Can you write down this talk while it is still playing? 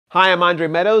Hi, I'm Andre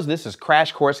Meadows, and this is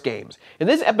Crash Course Games. In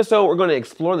this episode, we're going to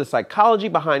explore the psychology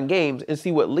behind games and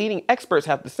see what leading experts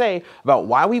have to say about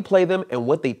why we play them and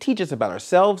what they teach us about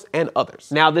ourselves and others.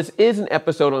 Now, this is an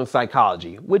episode on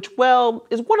psychology, which, well,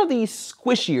 is one of the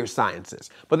squishier sciences.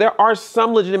 But there are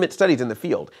some legitimate studies in the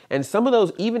field, and some of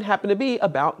those even happen to be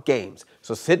about games.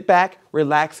 So sit back,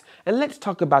 relax, and let's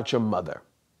talk about your mother.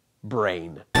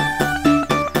 Brain.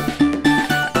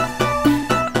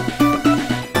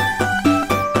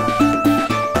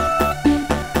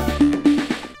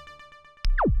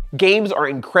 Games are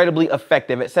incredibly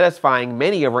effective at satisfying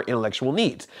many of our intellectual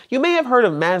needs. You may have heard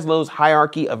of Maslow's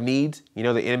hierarchy of needs, you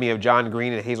know, the enemy of John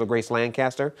Green and Hazel Grace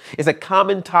Lancaster. It's a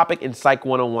common topic in Psych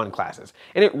 101 classes,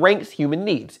 and it ranks human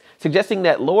needs, suggesting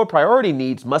that lower priority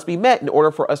needs must be met in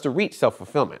order for us to reach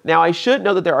self-fulfillment. Now, I should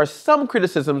note that there are some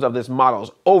criticisms of this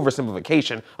model's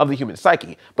oversimplification of the human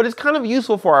psyche, but it's kind of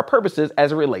useful for our purposes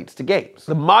as it relates to games.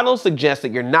 The model suggests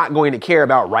that you're not going to care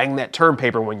about writing that term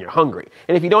paper when you're hungry,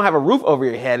 and if you don't have a roof over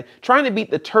your head, trying to beat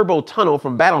the turbo tunnel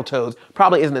from Battletoads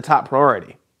probably isn't the top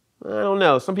priority. I don't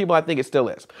know, some people I think it still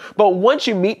is. But once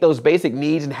you meet those basic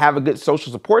needs and have a good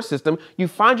social support system, you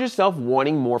find yourself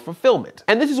wanting more fulfillment.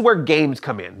 And this is where games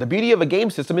come in. The beauty of a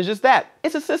game system is just that.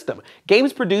 It's a system.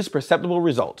 Games produce perceptible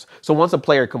results. So once a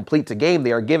player completes a game,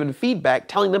 they are given feedback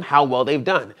telling them how well they've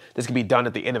done. This can be done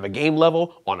at the end of a game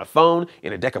level, on a phone,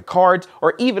 in a deck of cards,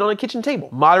 or even on a kitchen table.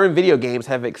 Modern video games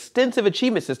have extensive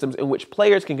achievement systems in which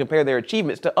players can compare their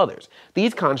achievements to others.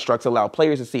 These constructs allow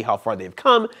players to see how far they've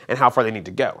come and how far they need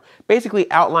to go,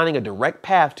 basically outlining a direct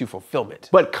path to fulfillment.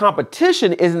 But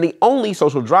competition isn't the only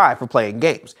social drive for playing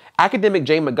games. Academic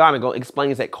Jane McGonigal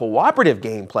explains that cooperative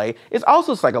gameplay is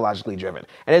also psychologically driven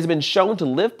and has been shown to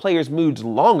lift players' moods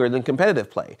longer than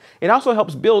competitive play. It also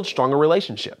helps build stronger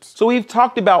relationships. So we've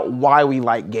talked about why we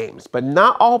like games, but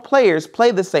not all players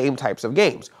play the same types of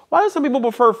games. Why do some people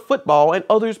prefer football and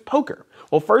others poker?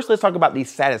 Well, first, let's talk about the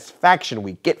satisfaction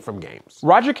we get from games.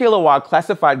 Roger K. Lavoie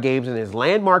classified games in his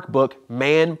landmark book,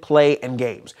 Man, Play, and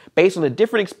Games, based on the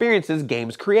different experiences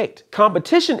games create.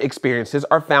 Competition experiences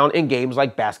are found in games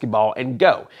like basketball and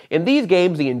Go. In these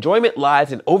games, the enjoyment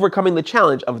lies in overcoming the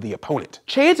challenge of the opponent.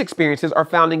 Chance experiences are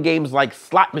found in games like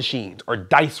slot machines or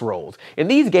dice rolls. In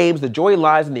these games, the joy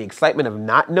lies in the excitement of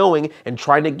not knowing and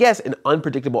trying to guess an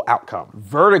unpredictable outcome.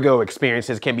 Vertigo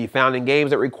experiences can be found in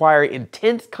games that require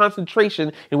intense concentration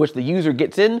in which the user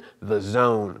gets in the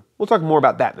zone. We'll talk more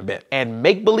about that in a bit. And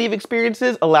make-believe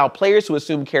experiences allow players to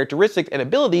assume characteristics and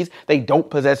abilities they don't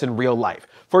possess in real life.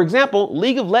 For example,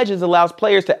 League of Legends allows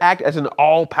players to act as an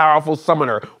all-powerful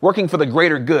summoner working for the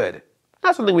greater good.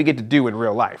 Not something we get to do in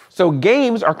real life. So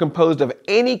games are composed of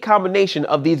any combination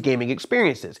of these gaming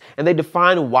experiences, and they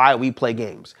define why we play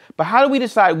games. But how do we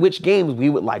decide which games we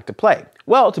would like to play?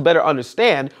 Well, to better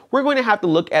understand, we're going to have to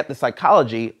look at the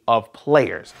psychology of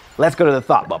players. Let's go to the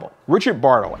thought bubble. Richard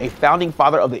Bartle, a founding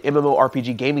father of the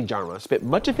MMORPG gaming genre, spent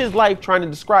much of his life trying to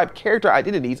describe character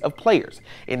identities of players.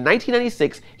 In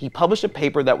 1996, he published a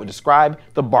paper that would describe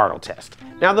the Bartle test.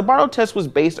 Now, the Bartle test was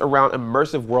based around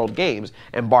immersive world games,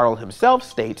 and Bartle himself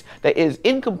states that it is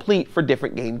incomplete for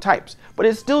different game types, but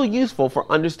is still useful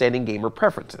for understanding gamer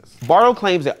preferences. Bartle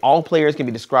claims that all players can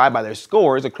be described by their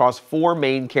scores across 4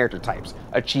 main character types: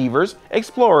 achievers,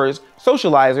 explorers,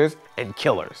 socializers, and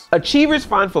killers. Achievers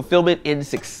find fulfillment in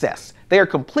success. They are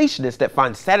completionists that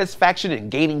find satisfaction in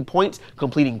gaining points,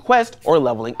 completing quests, or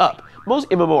leveling up. Most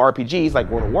MMORPGs like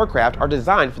World of Warcraft are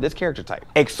designed for this character type.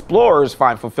 Explorers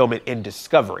find fulfillment in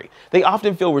discovery. They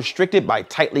often feel restricted by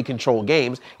tightly controlled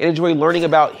games and enjoy learning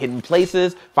about hidden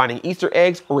places, finding Easter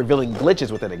eggs, or revealing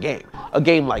glitches within a game. A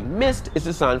game like Myst is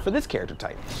designed for this character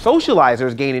type.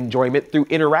 Socializers gain enjoyment through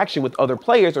interaction with other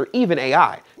players or even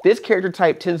AI. This character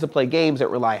type tends to play games that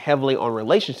rely heavily on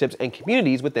relationships and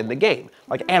communities within the game,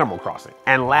 like Animal Crossing.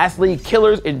 And lastly,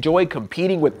 killers enjoy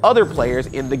competing with other players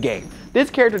in the game. This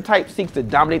character type seeks to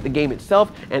dominate the game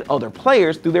itself and other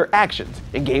players through their actions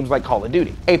in games like Call of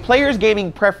Duty. A player's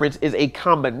gaming preference is a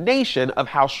combination of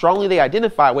how strongly they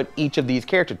identify with each of these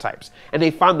character types, and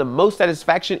they find the most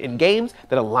satisfaction in games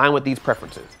that align with these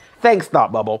preferences. Thanks,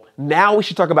 Thought Bubble. Now we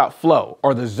should talk about flow,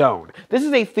 or the zone. This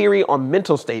is a theory on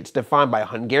mental states defined by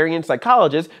Hungarian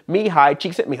psychologist Mihai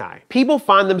Csikszentmihalyi. People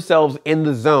find themselves in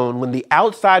the zone when the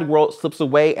outside world slips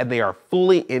away and they are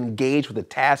fully engaged with the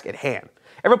task at hand.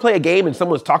 Ever play a game and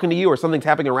someone's talking to you or something's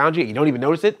happening around you and you don't even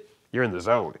notice it? You're in the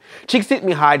zone.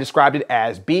 Csikszentmihalyi described it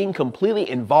as being completely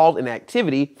involved in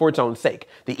activity for its own sake.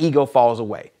 The ego falls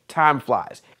away. Time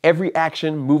flies. Every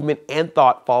action, movement, and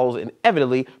thought follows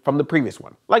inevitably from the previous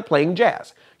one, like playing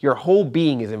jazz. Your whole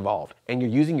being is involved, and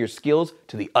you're using your skills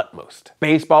to the utmost.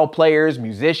 Baseball players,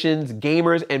 musicians,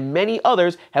 gamers, and many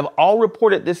others have all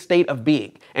reported this state of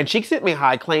being, and Sheikh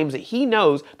claims that he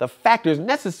knows the factors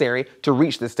necessary to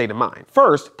reach this state of mind.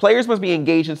 First, players must be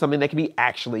engaged in something that can be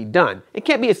actually done. It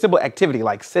can't be a simple activity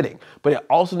like sitting, but it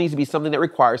also needs to be something that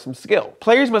requires some skill.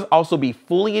 Players must also be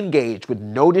fully engaged with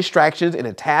no distractions in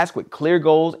a task with clear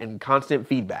goals and constant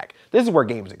feedback. This is where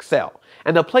games excel.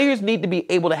 And the players need to be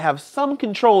able to have some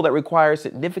control that requires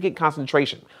significant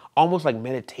concentration, almost like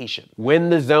meditation. When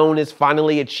the zone is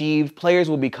finally achieved, players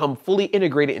will become fully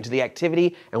integrated into the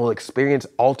activity and will experience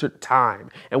altered time.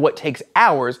 And what takes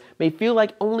hours may feel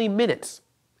like only minutes.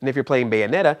 And if you're playing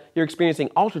Bayonetta, you're experiencing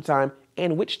altered time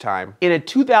and witch time. In a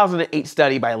 2008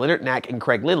 study by Leonard Knack and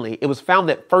Craig Lindley, it was found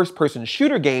that first-person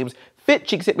shooter games fit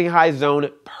Sheikh zone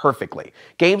perfectly.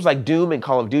 Games like Doom and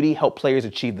Call of Duty help players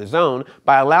achieve the zone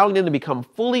by allowing them to become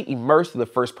fully immersed in the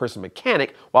first-person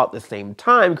mechanic while at the same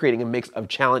time creating a mix of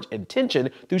challenge and tension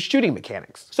through shooting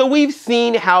mechanics. So we've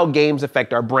seen how games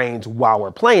affect our brains while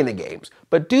we're playing the games,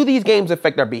 but do these games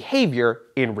affect our behavior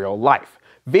in real life?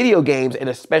 Video games, and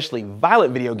especially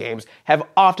violent video games, have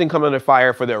often come under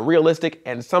fire for their realistic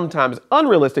and sometimes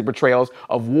unrealistic portrayals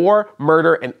of war,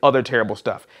 murder, and other terrible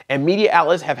stuff. And media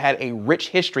outlets have had a rich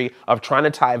history of trying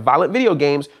to tie violent video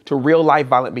games to real-life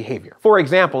violent behavior. For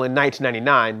example, in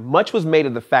 1999, much was made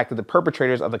of the fact that the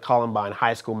perpetrators of the Columbine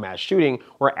high school mass shooting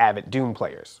were avid Doom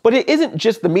players. But it isn't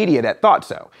just the media that thought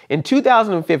so. In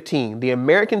 2015, the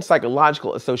American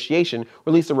Psychological Association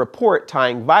released a report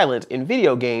tying violence in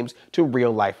video games to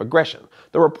real-life aggression.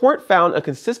 The report found a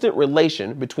consistent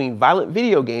relation between violent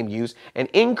video game use and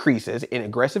increases in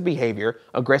aggressive behavior,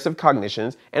 aggressive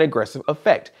cognitions, and aggressive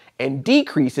affect, and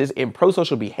decreases in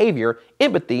prosocial behavior,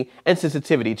 empathy, and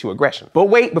sensitivity to aggression. But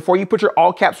wait, before you put your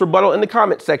all caps rebuttal in the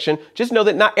comments section, just know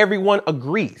that not everyone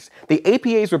agrees. The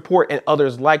APA's report and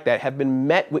others like that have been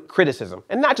met with criticism,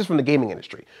 and not just from the gaming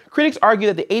industry. Critics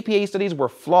argue that the APA studies were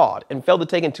flawed and failed to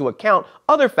take into account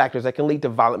other factors that can lead to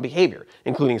violent behavior,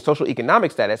 including social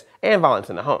economic status and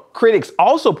violence in the home. Critics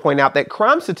also point out that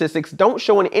crime statistics don't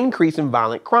show an increase in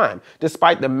violent crime,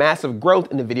 despite the massive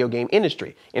growth in the video game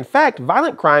industry. In fact,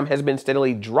 violent crime has been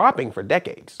steadily dropping for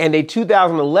decades. And a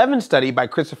 2011 study by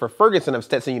Christopher Ferguson of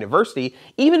Stetson University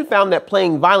even found that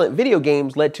playing violent video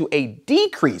games led to a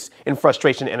decrease in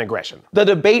frustration and aggression. The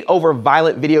debate over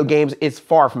violent video games is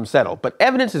far from settled, but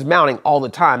evidence is mounting all the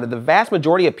time that the vast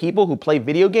majority of people who play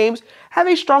video games have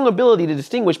a strong ability to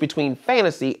distinguish between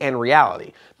fantasy and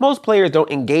reality. Most players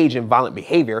don't engage in violent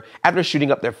behavior after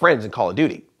shooting up their friends in Call of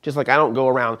Duty. Just like I don't go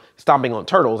around stomping on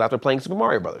turtles after playing Super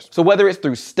Mario Bros. So whether it's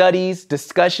through studies,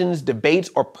 discussions, debates,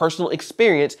 or personal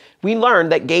experience, we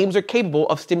learned that games are capable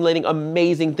of stimulating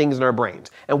amazing things in our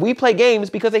brains. And we play games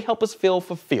because they help us feel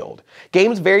fulfilled.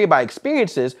 Games vary by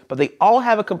experiences, but they all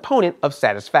have a component of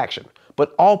satisfaction.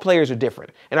 But all players are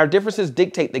different, and our differences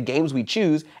dictate the games we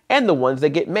choose and the ones that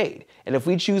get made. And if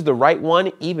we choose the right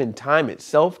one, even time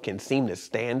itself can seem to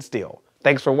stand still.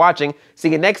 Thanks for watching. See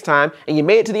you next time, and you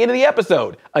made it to the end of the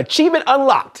episode. Achievement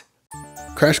unlocked!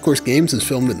 Crash Course Games is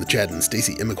filmed in the Chad and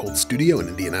Stacy Emighold studio in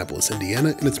Indianapolis, Indiana,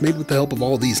 and it's made with the help of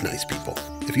all these nice people.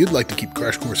 If you'd like to keep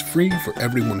Crash Course free for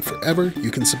everyone forever, you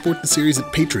can support the series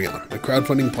at Patreon, a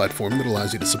crowdfunding platform that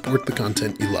allows you to support the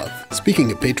content you love.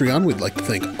 Speaking of Patreon, we'd like to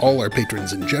thank all our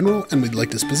patrons in general, and we'd like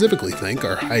to specifically thank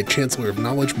our High Chancellor of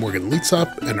Knowledge, Morgan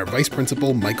Lietzop, and our Vice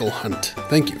Principal, Michael Hunt.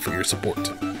 Thank you for your support.